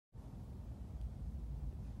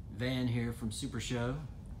Van here from Super Show.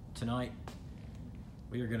 Tonight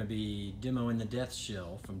we are going to be demoing the Death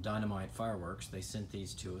Shell from Dynamite Fireworks. They sent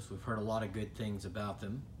these to us. We've heard a lot of good things about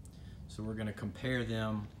them. So we're going to compare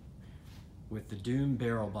them with the Doom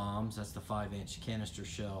Barrel Bombs. That's the 5-inch canister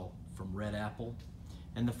shell from Red Apple,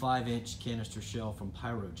 and the 5-inch canister shell from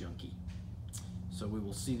Pyro Junkie. So we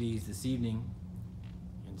will see these this evening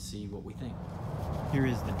and see what we think. Here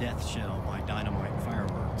is the Death Shell by Dynamite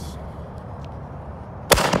Fireworks.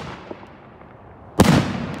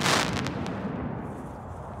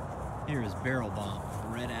 Here is Barrel Bomb,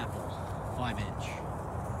 Red Apple, 5-inch.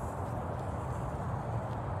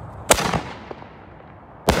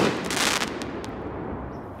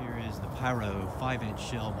 Here is the Pyro 5-inch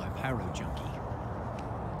shell by Pyro Junkie.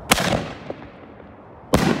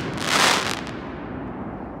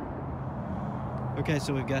 Okay,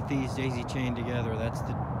 so we've got these daisy chained together. That's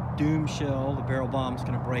the Doom shell. The barrel bomb's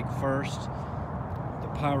gonna break first. The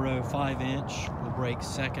Pyro 5-inch will break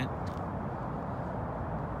second.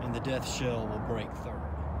 And the Death Shell will break third.